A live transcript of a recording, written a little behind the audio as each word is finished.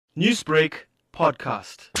Newsbreak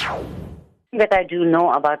Podcast. That I do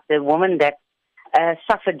know about the woman that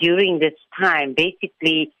suffered during this time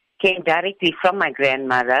basically came directly from my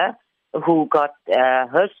grandmother, who got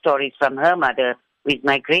her stories from her mother with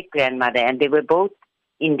my great-grandmother, and they were both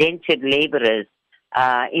indentured laborers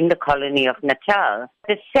in the colony of Natal.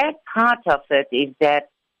 The sad part of it is that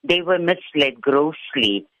they were misled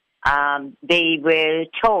grossly. They were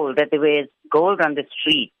told that there was gold on the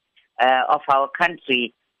street of our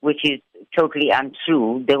country, which is totally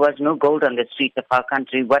untrue. There was no gold on the streets of our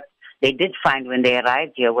country. What they did find when they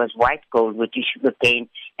arrived here was white gold, which is sugarcane,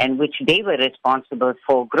 and which they were responsible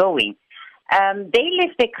for growing. They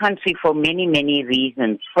left their country for many, many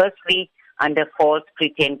reasons. Firstly, under false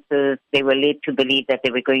pretenses, they were led to believe that they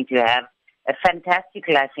were going to have a fantastic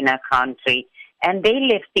life in our country, and they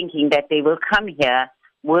left thinking that they will come here,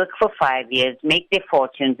 work for 5 years, make their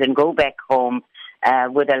fortunes, and go back home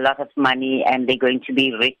with a lot of money, and they're going to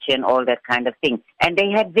be rich and all that kind of thing. And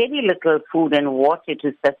they had very little food and water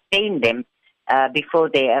to sustain them before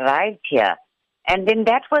they arrived here. And then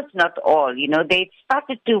that was not all. You know, they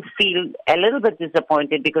started to feel a little bit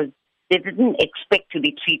disappointed because they didn't expect to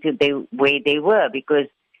be treated the way they were, because,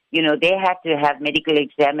 you know, they had to have medical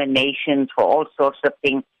examinations for all sorts of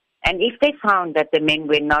things. And if they found that the men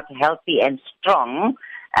were not healthy and strong,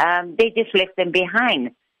 they just left them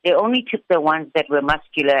behind. They only took the ones that were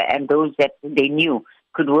muscular and those that they knew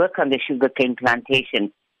could work on the sugarcane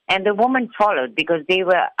plantation. And the woman followed because they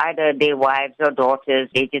were either their wives or daughters.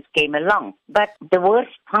 They just came along. But the worst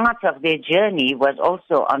part of their journey was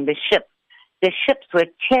also on the ship. The ships were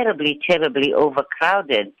terribly, terribly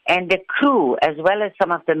overcrowded. And the crew, as well as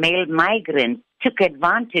some of the male migrants, took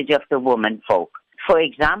advantage of the woman folk. For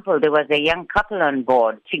example, there was a young couple on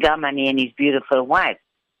board, Chigamani and his beautiful wife.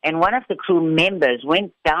 And one of the crew members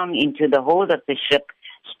went down into the hold of the ship,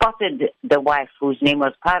 spotted the wife, whose name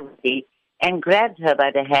was Parvati, and grabbed her by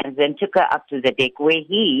the hands and took her up to the deck, where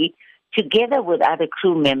he, together with other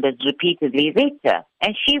crew members, repeatedly raped her.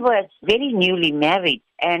 And she was very newly married,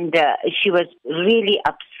 and she was really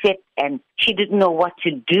upset, and she didn't know what to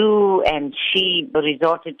do, and she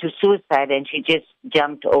resorted to suicide, and she just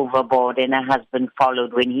jumped overboard, and her husband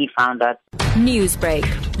followed when he found out. Newsbreak,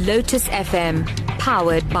 Lotus FM,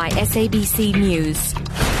 powered by SABC News.